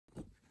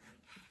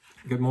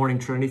Good morning,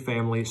 Trinity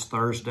family. It's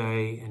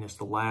Thursday, and it's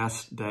the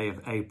last day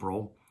of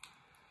April.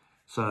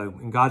 So,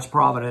 in God's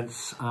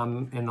providence,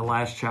 I'm in the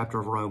last chapter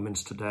of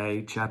Romans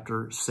today,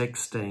 chapter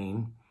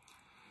 16.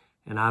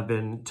 And I've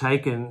been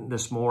taken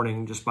this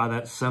morning just by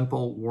that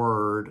simple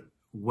word,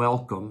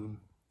 welcome.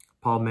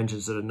 Paul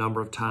mentions it a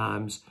number of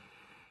times.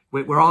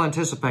 We're all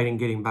anticipating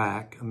getting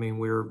back. I mean,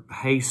 we're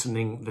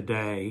hastening the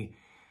day.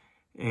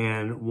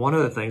 And one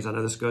of the things, I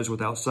know this goes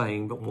without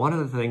saying, but one of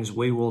the things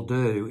we will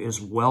do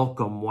is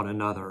welcome one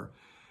another.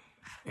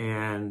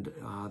 And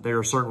there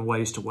are certain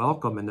ways to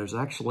welcome, and there's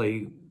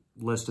actually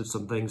listed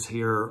some things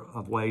here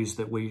of ways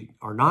that we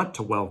are not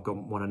to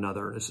welcome one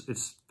another.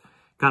 It's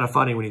kind of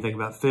funny when you think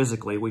about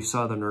physically. We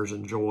Southerners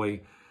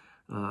enjoy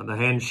the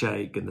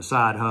handshake and the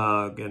side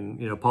hug, and,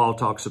 you know, Paul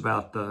talks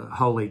about the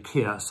holy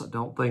kiss. I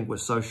don't think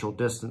with social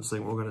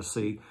distancing we're going to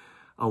see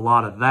a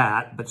lot of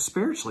that, but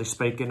spiritually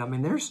speaking, I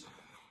mean,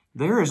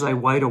 there is a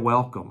way to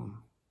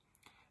welcome,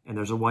 and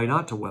there's a way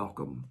not to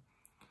welcome.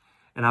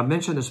 And I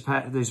mentioned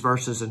these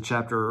verses in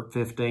chapter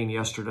 15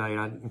 yesterday, and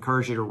I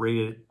encourage you to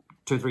read it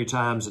 2 or 3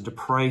 times and to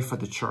pray for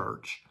the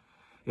church.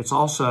 It's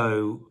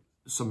also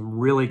some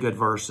really good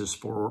verses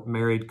for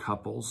married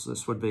couples.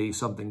 This would be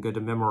something good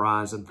to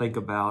memorize and think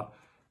about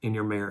in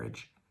your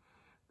marriage.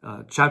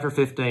 Chapter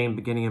 15,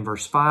 beginning in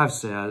verse 5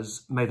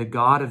 says, "May the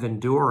God of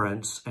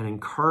endurance and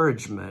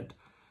encouragement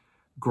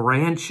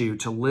grant you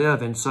to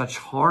live in such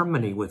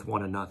harmony with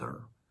one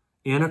another,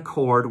 in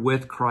accord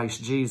with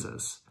Christ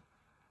Jesus,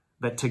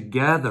 that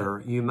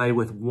together you may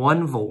with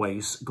one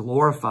voice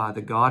glorify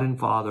the God and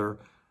Father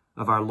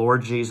of our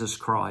Lord Jesus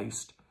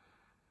Christ.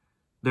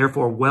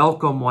 Therefore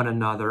welcome one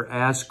another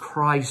as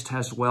Christ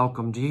has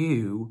welcomed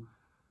you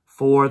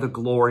for the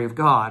glory of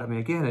God." I mean,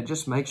 again, it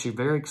just makes you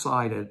very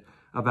excited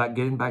about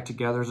getting back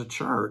together as a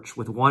church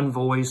with one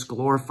voice,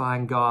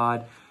 glorifying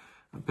God.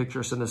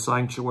 Picture us in the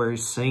sanctuary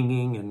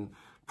singing and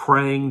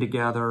praying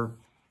together.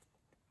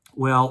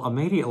 Well,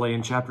 immediately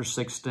in chapter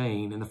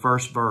 16, in the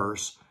first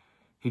verse,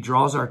 he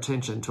draws our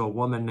attention to a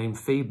woman named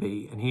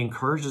Phoebe, and he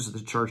encourages the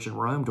church in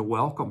Rome to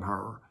welcome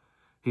her.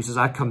 He says,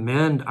 "I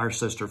commend our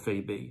sister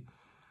Phoebe,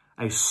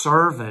 a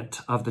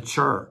servant of the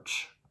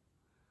church."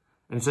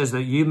 And it says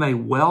that you may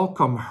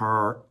welcome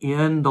her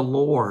in the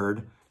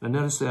Lord. And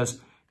notice this,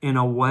 in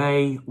a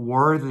way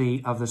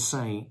worthy of the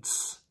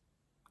saints,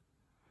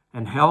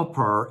 and help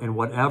her in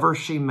whatever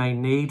she may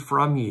need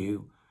from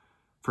you,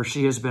 for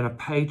she has been a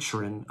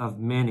patron of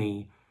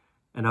many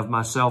and of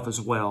myself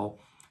as well.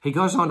 He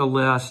goes on to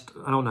list,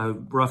 I don't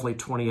know, roughly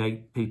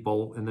 28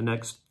 people in the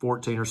next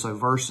 14 or so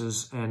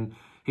verses, and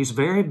he's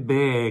very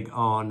big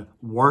on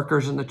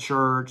workers in the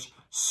church,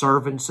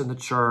 servants in the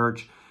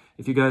church.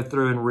 If you go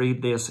through and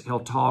read this, he'll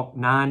talk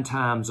 9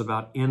 times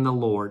about in the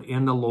Lord,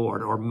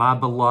 or my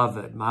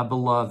beloved, my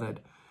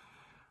beloved.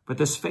 But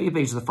this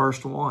Phoebe's the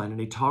first one, and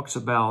he talks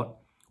about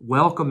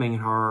welcoming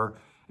her.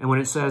 And when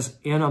it says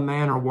in a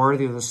manner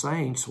worthy of the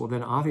saints, well,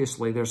 then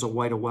obviously there's a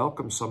way to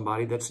welcome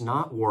somebody that's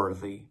not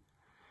worthy,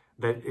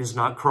 that is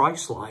not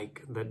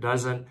Christ-like, that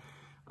doesn't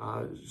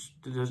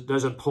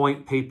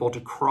point people to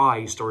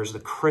Christ, or is the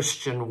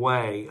Christian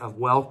way of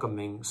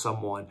welcoming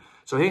someone.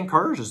 So he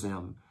encourages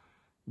them,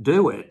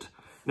 do it.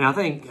 Now, I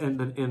think in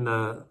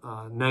the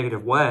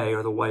negative way,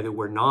 or the way that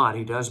we're not,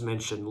 he does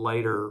mention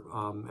later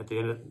at the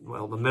end,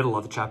 the middle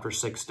of chapter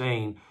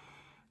 16,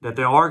 that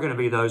there are going to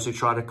be those who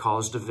try to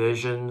cause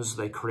divisions.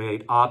 They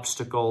create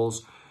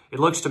obstacles. It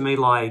looks to me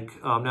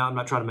like, now I'm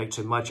not trying to make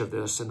too much of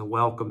this in the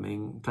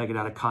welcoming, take it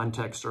out of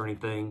context or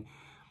anything,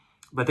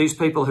 but these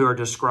people who are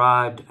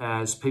described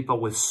as people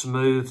with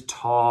smooth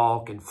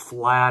talk and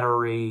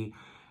flattery,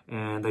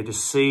 and they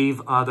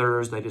deceive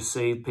others, they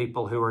deceive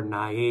people who are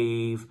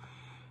naive,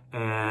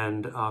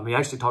 and he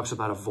actually talks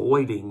about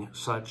avoiding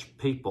such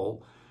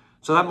people.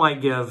 So that might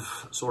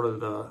give sort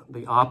of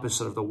the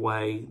opposite of the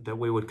way that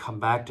we would come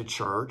back to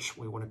church.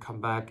 We want to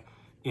come back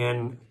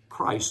in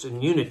Christ,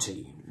 in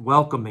unity,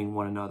 welcoming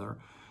one another.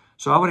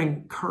 So I would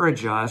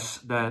encourage us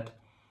that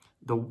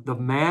the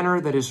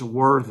manner that is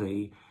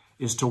worthy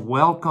is to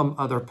welcome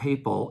other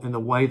people in the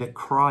way that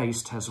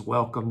Christ has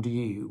welcomed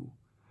you.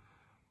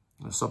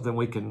 That's something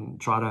we can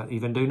try to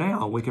even do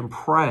now. We can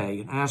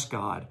pray and ask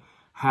God,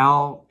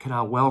 how can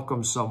I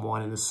welcome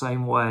someone in the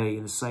same way,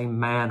 in the same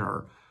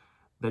manner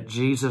that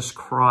Jesus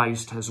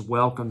Christ has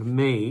welcomed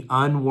me,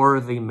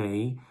 unworthy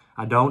me?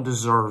 I don't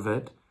deserve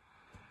it.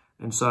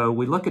 And so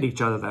we look at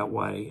each other that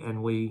way,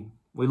 and we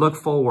look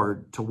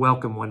forward to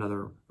welcome one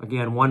another.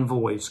 Again, one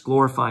voice,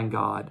 glorifying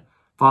God,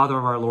 Father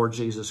of our Lord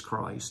Jesus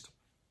Christ.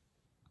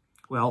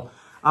 Well,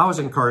 I was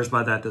encouraged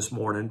by that this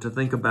morning, to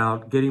think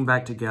about getting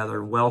back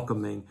together and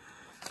welcoming.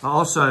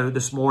 Also,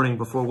 this morning,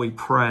 before we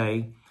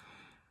pray,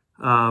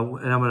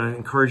 and I'm going to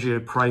encourage you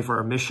to pray for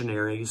our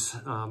missionaries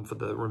for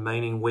the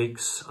remaining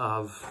weeks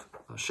of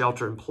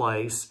shelter in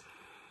place.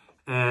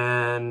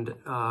 And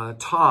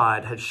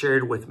Todd had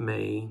shared with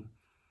me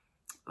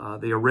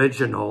the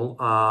original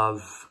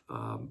of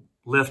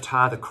Lift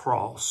High the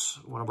Cross,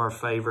 one of our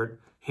favorite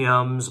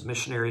hymns,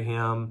 missionary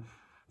hymn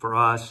for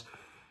us.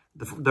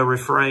 The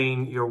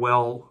refrain, "You're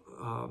well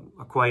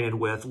acquainted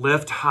with.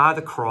 Lift high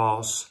the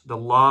cross, the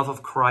love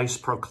of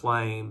Christ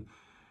proclaim,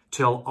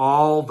 till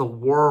all the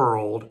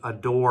world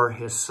adore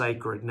his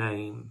sacred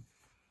name.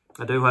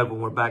 I do hope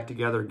when we're back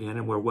together again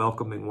and we're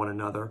welcoming one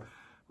another,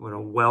 we're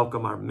going to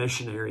welcome our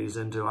missionaries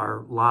into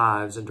our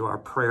lives, into our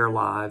prayer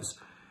lives,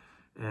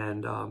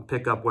 and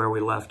pick up where we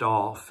left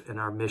off in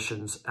our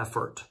missions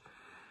effort.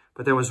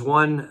 But there was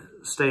one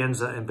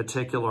stanza in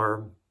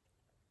particular.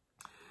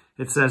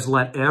 It says,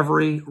 let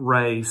every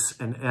race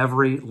and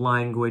every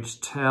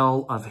language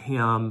tell of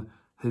him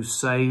who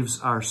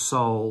saves our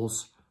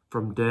souls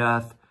from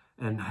death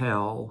and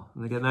hell.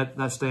 And again,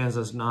 that stanza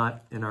is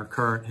not in our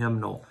current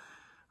hymnal,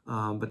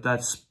 but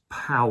that's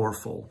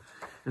powerful.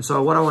 And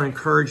so what I want to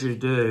encourage you to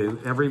do,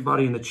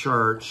 everybody in the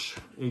church,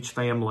 each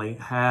family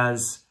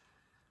has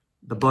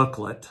the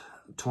booklet,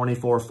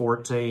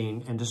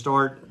 2414, and to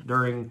start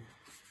during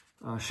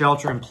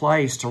shelter in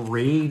place to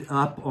read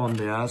up on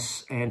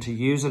this and to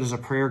use it as a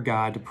prayer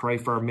guide to pray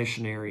for our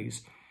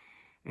missionaries.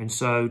 And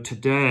so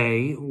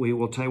today we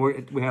will take,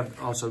 we have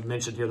also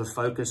mentioned here the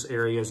focus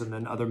areas and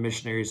then other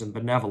missionaries and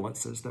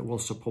benevolences that we'll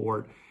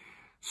support.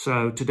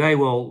 So today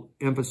we'll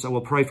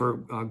pray for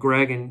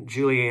Greg and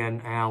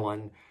Julianne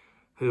Allen,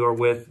 who are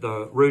with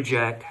the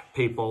Rujak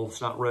people.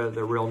 It's not really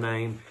their real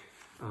name,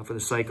 for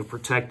the sake of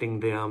protecting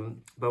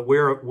them. But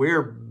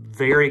we're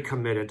very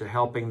committed to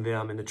helping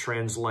them in the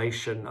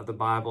translation of the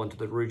Bible into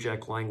the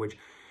Rujak language.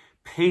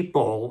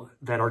 People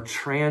that are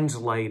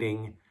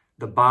translating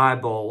the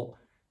Bible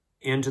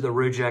into the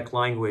Rujak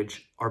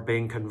language are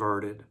being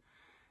converted.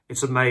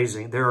 It's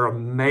amazing. There are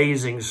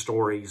amazing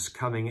stories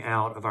coming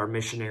out of our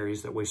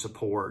missionaries that we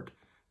support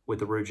with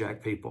the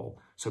Rujak people.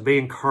 So be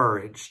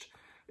encouraged.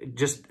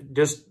 Just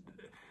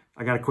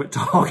I got to quit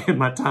talking.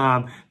 My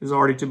time is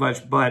already too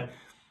much, but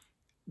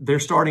they're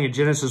starting at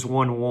Genesis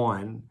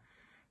 1:1,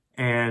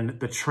 and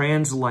the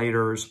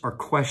translators are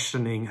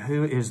questioning,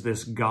 who is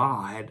this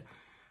God?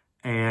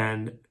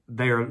 And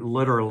they're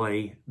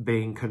literally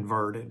being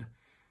converted.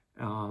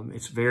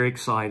 It's very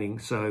exciting.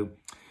 So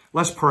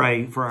let's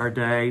pray for our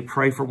day,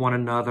 pray for one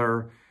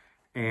another,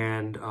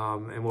 and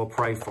we'll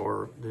pray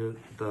for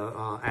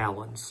the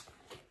Allens.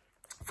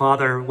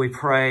 Father, we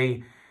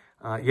pray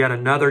yet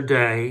another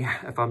day.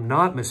 If I'm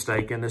not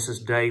mistaken, this is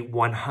day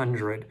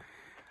 100.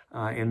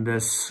 In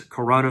this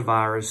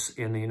coronavirus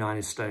in the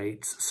United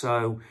States.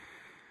 So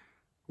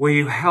will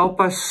you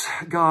help us,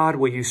 God?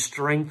 Will you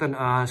strengthen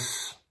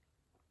us?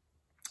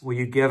 Will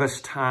you give us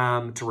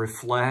time to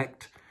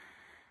reflect?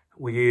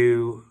 Will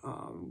you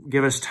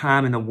give us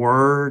time in the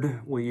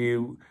Word? Will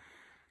you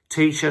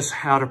teach us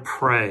how to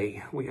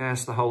pray? We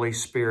ask the Holy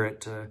Spirit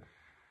to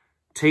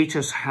teach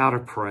us how to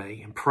pray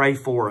and pray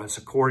for us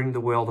according to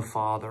the will of the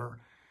Father.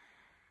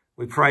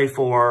 We pray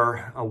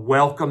for a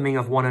welcoming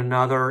of one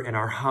another in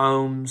our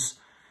homes,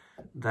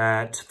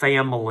 that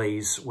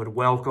families would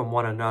welcome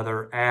one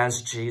another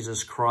as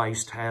Jesus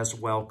Christ has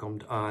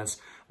welcomed us.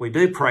 We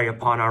do pray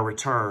upon our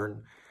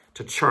return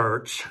to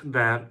church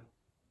that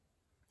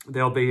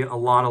there'll be a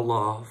lot of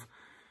love,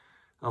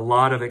 a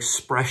lot of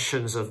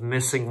expressions of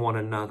missing one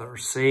another,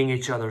 seeing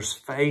each other's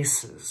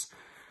faces,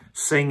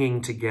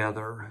 singing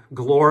together,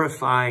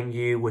 glorifying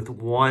you with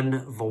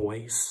one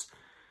voice.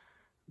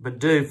 But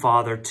do,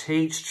 Father,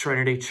 teach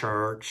Trinity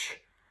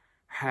Church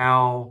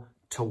how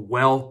to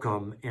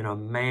welcome in a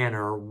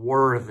manner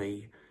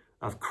worthy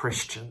of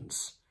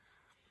Christians.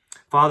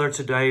 Father,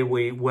 today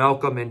we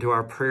welcome into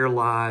our prayer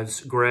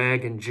lives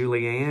Greg and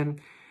Julianne,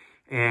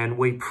 and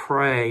we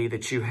pray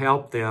that you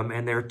help them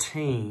and their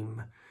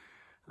team.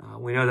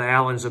 We know the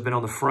Allens have been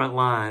on the front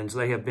lines.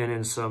 They have been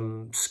in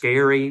some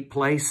scary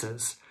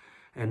places,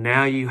 and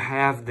now you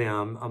have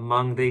them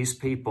among these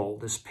people,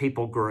 this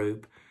people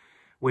group.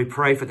 We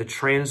pray for the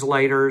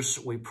translators.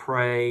 We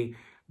pray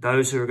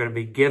those who are going to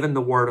be given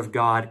the Word of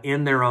God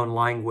in their own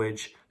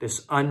language.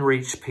 This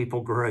unreached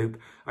people group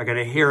are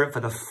going to hear it for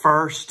the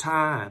first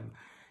time.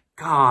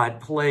 God,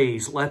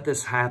 please let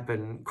this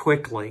happen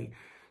quickly.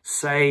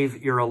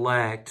 Save your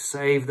elect.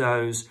 Save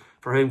those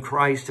for whom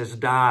Christ has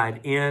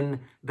died in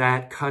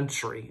that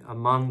country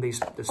among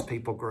this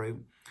people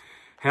group.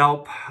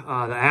 Help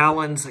the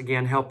Allens,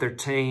 again, help their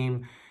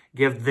team.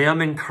 Give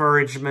them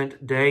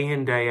encouragement day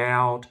in, day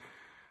out.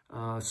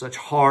 Such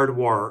hard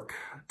work,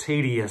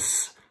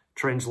 tedious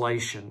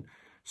translation.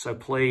 So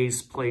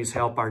please, please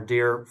help our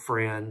dear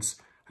friends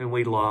whom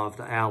we love,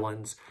 the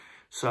Allens.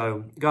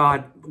 So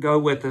God, go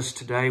with us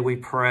today, we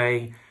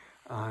pray.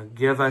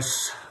 Give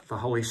us the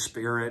Holy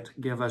Spirit.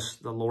 Give us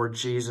the Lord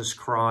Jesus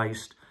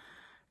Christ.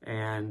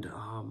 And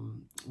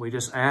we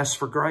just ask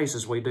for grace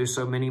as we do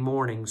so many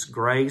mornings.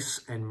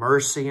 Grace and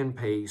mercy and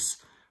peace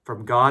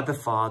from God the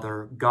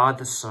Father, God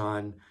the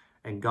Son,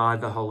 and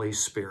God the Holy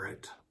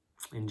Spirit.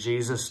 In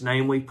Jesus'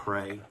 name we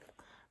pray.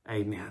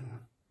 Amen.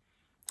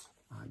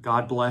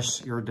 God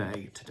bless your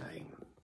day today.